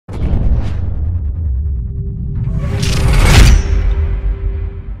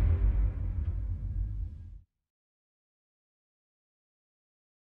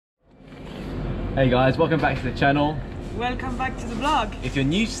Hey guys, welcome back to the channel. Welcome back to the vlog. If you're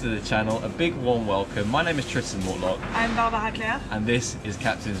new to the channel, a big warm welcome. My name is Tristan Mortlock. I'm Barbara Claire. And this is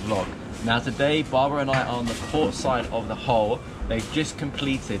Captain's Vlog. Now today, Barbara and I are on the port side of the hull. They've just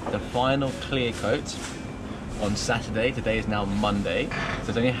completed the final clear coat on Saturday. Today is now Monday. So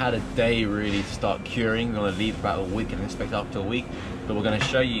it's only had a day really to start curing. We're gonna leave about a week and inspect after a week. But we're gonna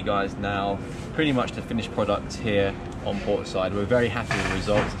show you guys now pretty much the finished product here on port side. We're very happy with the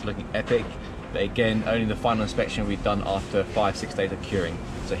results. It's looking epic. But again, only the final inspection we've done after 5-6 days of curing.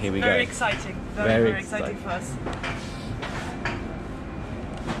 So here we go. Very exciting. Very exciting for us.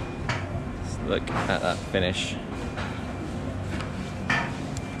 Let's look at that finish.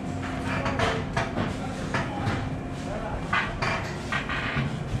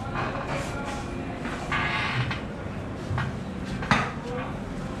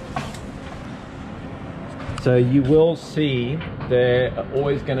 So you will see there are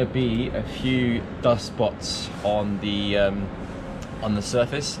always going to be a few dust spots on the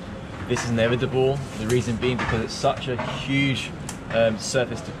surface. This is inevitable. The reason being because it's such a huge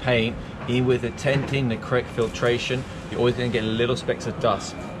surface to paint. Even with the tenting, the correct filtration, you're always going to get little specks of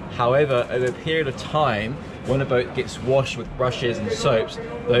dust. However, over a period of time, when a boat gets washed with brushes and soaps,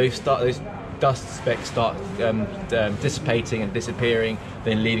 those dust specks start dissipating and disappearing,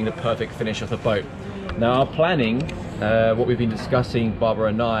 then leaving the perfect finish of the boat. Now our planning, what we've been discussing, Barbara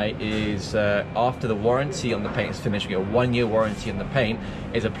and I, is after the warranty on the paint is finished, we get a 1-year warranty on the paint,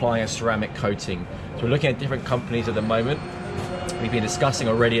 is applying a ceramic coating. So we're looking at different companies at the moment. We've been discussing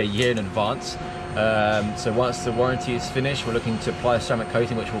already a year in advance. So once the warranty is finished, we're looking to apply a ceramic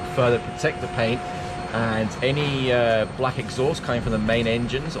coating which will further protect the paint, and any black exhaust coming from the main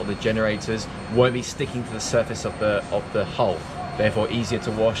engines or the generators won't be sticking to the surface of the hull. Therefore easier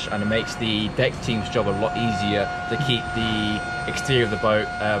to wash, and it makes the deck team's job a lot easier to keep the exterior of the boat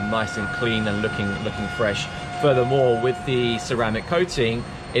nice and clean and looking fresh. Furthermore, with the ceramic coating,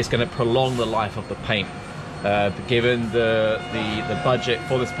 it's going to prolong the life of the paint. Given the budget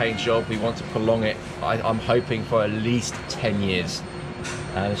for this paint job, we want to prolong it. I'm hoping for at least 10 years.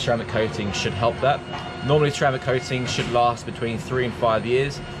 And the ceramic coating should help that. Normally ceramic coating should last between 3 and 5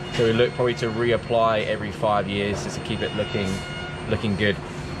 years, so we look probably to reapply every 5 years just to keep it looking good. It's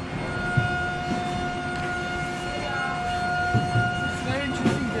very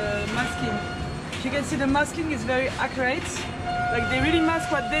interesting, the masking. As you can see, the masking is very accurate. Like, they really mask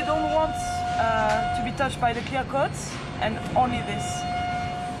what they don't want to be touched by the clear coats, and only this.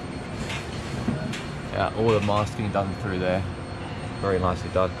 Yeah, all the masking done through there. Very nicely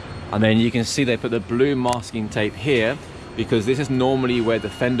done. And then you can see they put the blue masking tape here because this is normally where the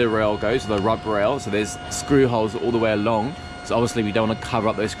fender rail goes, the rub rail. So there's screw holes all the way along. So obviously we don't want to cover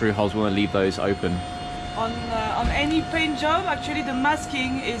up those screw holes, we want to leave those open. On any paint job, actually the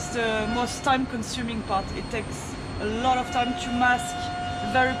masking is the most time consuming part. It takes a lot of time to mask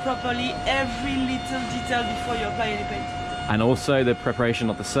very properly every little detail before you apply any paint. And also the preparation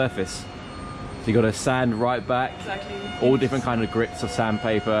of the surface. So you got to sand right back, exactly. All different kind of grits of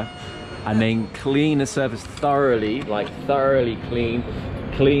sandpaper, and then clean the surface thoroughly, like thoroughly clean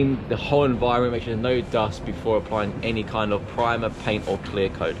the whole environment, make sure there's no dust before applying any kind of primer, paint or clear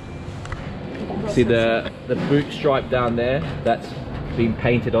coat. See the boot stripe down there, that's been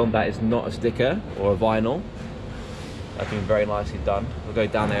painted on, that is not a sticker or a vinyl. That's been very nicely done. We'll go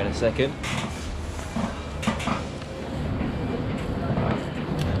down there in a second.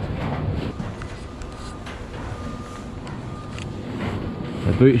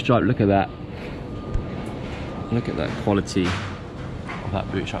 The boot stripe, look at that. Look at that quality of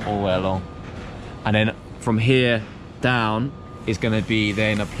that boot stripe all the way along. And then from here down is going to be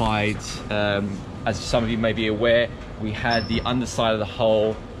then applied, as some of you may be aware, we had the underside of the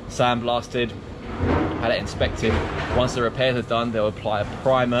hull sandblasted, had it inspected. Once the repairs are done, they'll apply a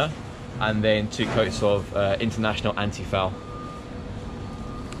primer and then 2 coats of international anti-foul.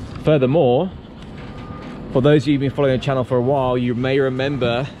 Furthermore, for those of you who've been following the channel for a while, you may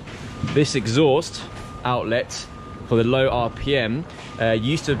remember this exhaust outlet for the low RPM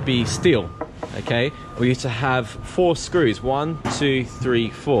used to be steel, okay? We used to have 4 screws, 1, 2, 3,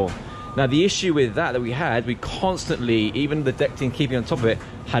 4. Now the issue with that we had, we constantly, even the deck team keeping on top of it,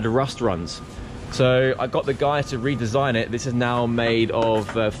 had rust runs. So I got the guys to redesign it. This is now made of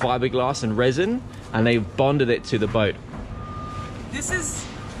fiberglass and resin, and they bonded it to the boat. This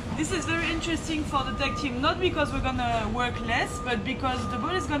is very interesting for the deck team, not because we're gonna work less, but because the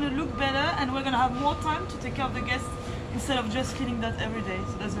boat is gonna look better and we're gonna have more time to take care of the guests instead of just cleaning that every day.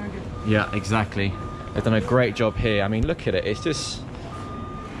 So that's very good. Yeah, exactly. They've done a great job here. I mean, look at it. It's just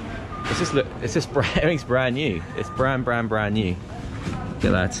everything's brand new. It's brand new. Look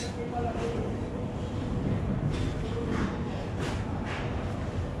at that.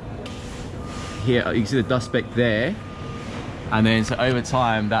 here, you can see the dust speck there, and then so over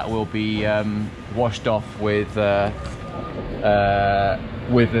time that will be washed off with the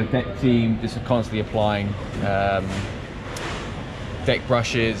deck team, just constantly applying deck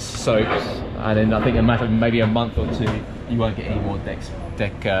brushes, soaps, and then I think in a matter of maybe a month or two, you won't get any more deck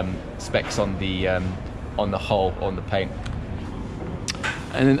specks on the hull, on the paint.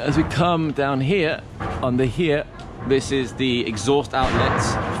 And then as we come down here, under here, this is the exhaust outlet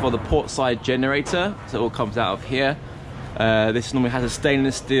for the port side generator. So it all comes out of here. This normally has a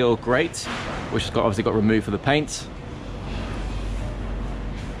stainless steel grate, which has obviously got removed for the paint.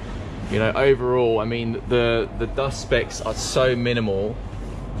 You know, overall, I mean, the dust specks are so minimal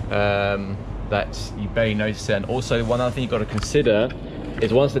that you barely notice it. And also, one other thing you've got to consider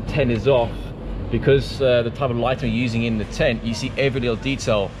is once the tent is off, because the type of lighting we're using in the tent, you see every little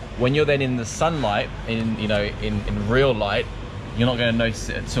detail. When you're then in the sunlight, in real light, you're not going to notice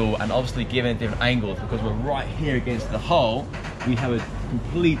it at all. And obviously, given different angles, because we're right here against the hull, we have a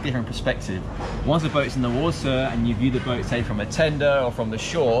complete different perspective. Once the boat's in the water and you view the boat, say from a tender or from the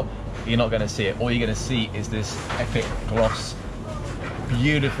shore, you're not going to see it. All you're going to see is this epic gloss,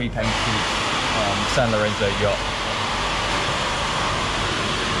 beautifully painted San Lorenzo yacht.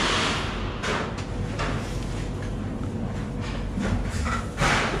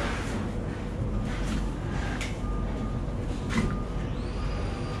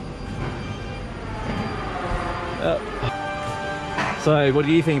 So, what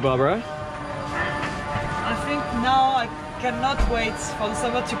do you think, Barbara? I think now I cannot wait for the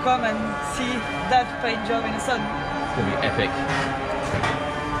summer to come and see that paint job in the sun. It's going to be epic.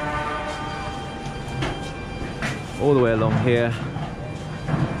 All the way along here.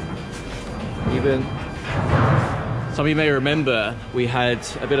 Even some of you may remember we had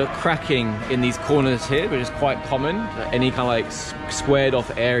a bit of cracking in these corners here, which is quite common. Any kind of like squared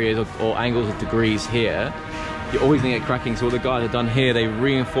off areas or angles of degrees here, you're always going to get cracking. So what the guys have done here, they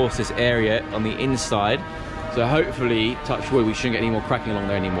reinforced this area on the inside. So hopefully, touch wood, we shouldn't get any more cracking along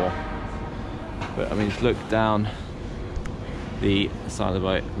there anymore. But I mean, just look down the side of the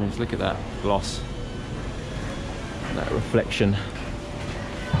boat. I mean, just look at that gloss, that reflection.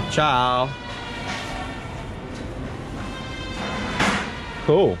 Ciao.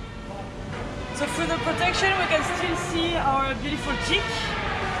 Cool. So through the protection, we can still see our beautiful teak.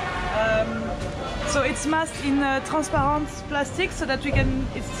 So it's masked in transparent plastic so that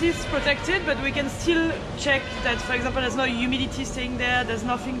it's still protected, but we can still check that, for example, there's no humidity staying there, there's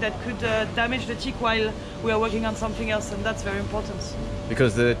nothing that could damage the teak while we are working on something else, and that's very important.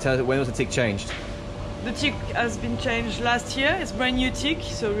 Because when was the teak changed? The teak has been changed last year. It's brand new teak,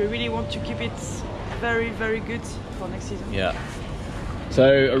 so we really want to keep it very, very good for next season. Yeah.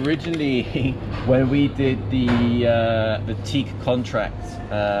 So originally, when we did the teak contract,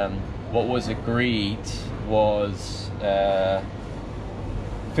 what was agreed was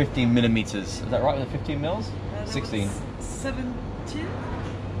 15 millimeters. Is that right? Was it 15 mils? 16. 17.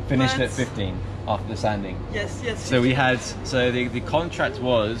 Finished at 15 after the sanding. Yes, yes. 15. So we had, the contract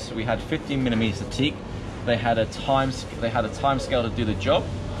was we had 15 millimeters of teak. They had a time scale to do the job.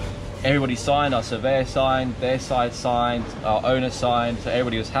 Everybody signed. Our surveyor signed. Their side signed. Our owner signed. So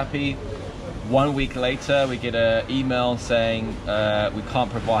everybody was happy. 1 week later, we get an email saying we can't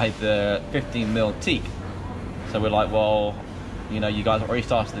provide the 15 mil teak. So we're like, well, you know, you guys have already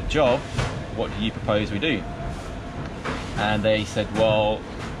started the job. What do you propose we do? And they said, well,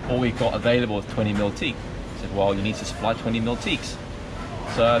 all we've got available is 20 mil teak. I said, well, you need to supply 20 mil teaks.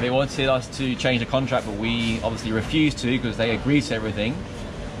 So they wanted us to change the contract, but we obviously refused to because they agreed to everything.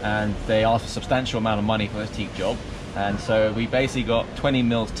 And they asked for a substantial amount of money for this teak job. And so we basically got 20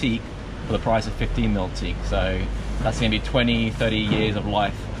 mil teak for the price of 15 mil teak. So that's going to be 20, 30 years of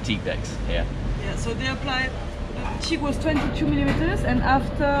life of teak decks here. Yeah, so they applied, the teak was 22 millimeters, and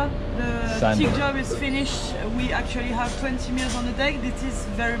after the teak job is finished, we actually have 20 mils on the deck. This is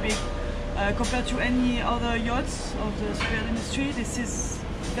very big. Compared to any other yachts of the super yacht industry, this is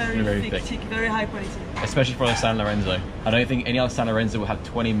very thick teak, very high quality. Especially for the San Lorenzo. I don't think any other San Lorenzo will have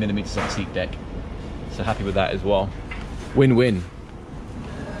 20 millimeters of teak deck. So happy with that as well. Win-win.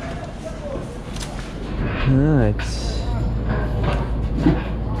 Right.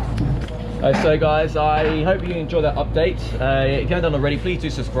 So guys, I hope you enjoyed that update. If you haven't done already, please do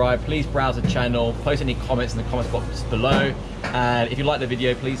subscribe. Please browse the channel, post any comments in the comments box below. And if you like the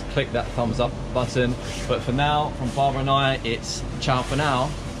video, please click that thumbs up button. But for now, from Barbara and I, it's ciao for now.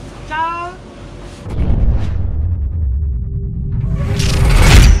 Ciao.